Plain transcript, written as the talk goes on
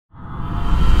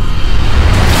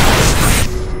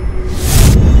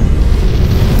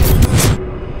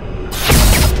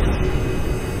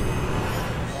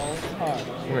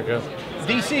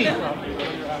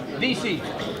see.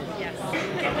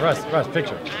 Russ,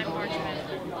 picture.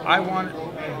 I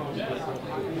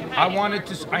wanted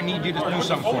to. I need you to do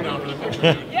something for me.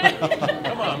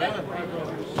 Come on, man.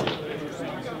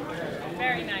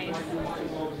 Very nice.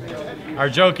 Our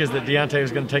joke is that Deontay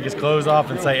was going to take his clothes off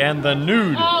and say, "And the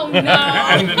nude." Oh no!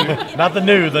 Not the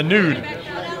nude, the nude.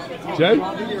 Joe?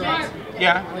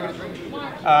 Yeah.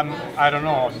 I don't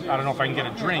know. I don't know if I can get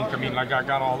a drink. I mean, like I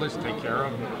got all this to take care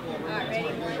of.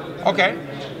 Okay,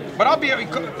 but I'll be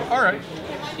all right.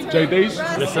 JD's?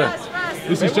 Yes, sir.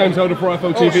 This is James Holder for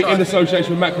IFL TV in association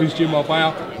with Mackley's Gym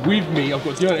Marbella. With me, I've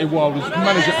got Deontay Wilder's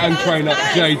manager and trainer,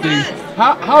 JD.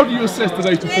 How do you assess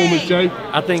today's performance, Jay?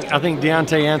 I think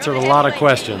Deontay answered a lot of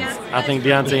questions.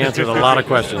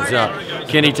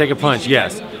 Can he take a punch?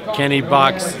 Yes. Can he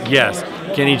box? Yes.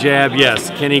 Can he jab? Yes.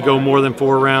 Can he go more than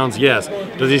 4 rounds? Yes.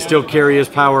 Does he still carry his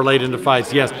power late into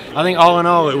fights? Yes. I think all in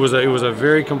all, it was a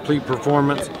very complete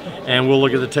performance, and we'll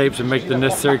look at the tapes and make the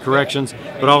necessary corrections.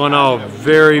 But all in all,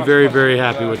 very, very, very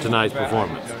happy with tonight's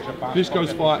performance.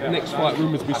 Klitschko's fight, next fight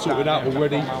rumours to be sorted out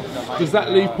already. Does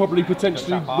that leave probably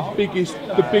potentially the biggest,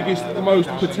 the most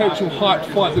potential hyped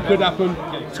fight that could happen?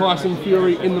 Tyson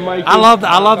Fury in the making. I love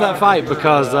that fight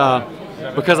because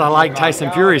I like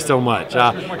Tyson Fury so much.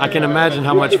 I can imagine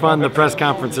how much fun the press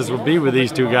conferences would be with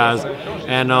these two guys.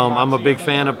 And I'm a big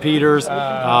fan of Peter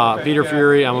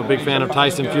Fury. I'm a big fan of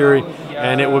Tyson Fury.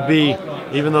 And it would be,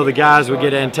 even though the guys would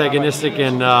get antagonistic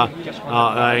and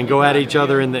go at each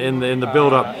other in the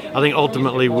build-up, I think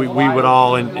ultimately we would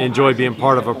all enjoy being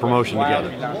part of a promotion together.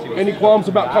 Any qualms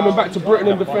about coming back to Britain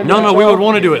and defending? No, we would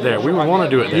want to do it there. We would want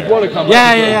to do it there. You'd want to come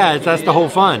back? Yeah. That's the whole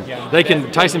fun.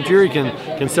 Tyson Fury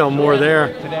can sell more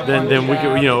there than we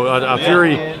could. You know, a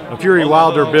Fury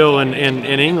Wilder bill in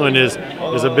England is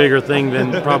a bigger thing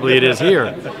than probably it is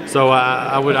here. So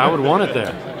I would want it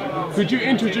there. Could you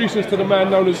introduce us to the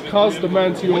man known as Cuz, the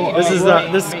man to your This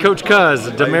is Coach Cuz,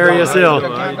 Demarius Hill.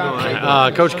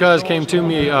 Coach Cuz came to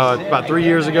me about 3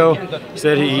 years ago,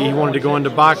 said he wanted to go into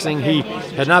boxing. He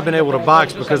had not been able to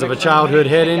box because of a childhood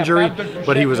head injury,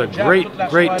 but he was a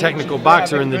great technical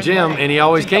boxer in the gym, and he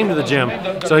always came to the gym.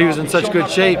 So he was in such good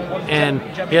shape, and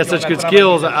he had such good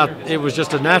skills, it was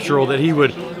just a natural that he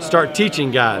would start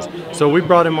teaching guys. So we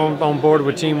brought him on board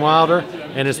with Team Wilder,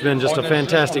 and it's been just a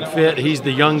fantastic fit. He's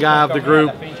the young guy of the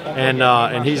group,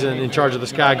 and he's in charge of the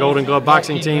Sky Golden Glove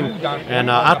boxing team. And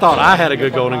I thought I had a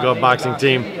good Golden Glove boxing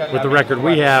team with the record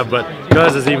we have, but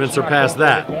Cuz has even surpassed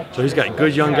that. So he's got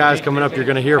good young guys coming up you're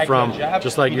going to hear from,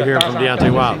 just like you're hearing from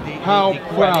Deontay Wilder. How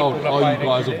proud are you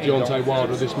guys of Deontay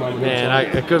Wilder at this moment? Man,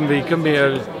 I couldn't be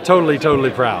totally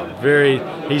proud.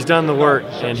 He's done the work,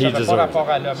 and he deserves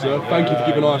it. So thank you for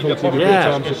giving IFL TV a good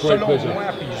time. It's a great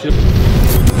pleasure.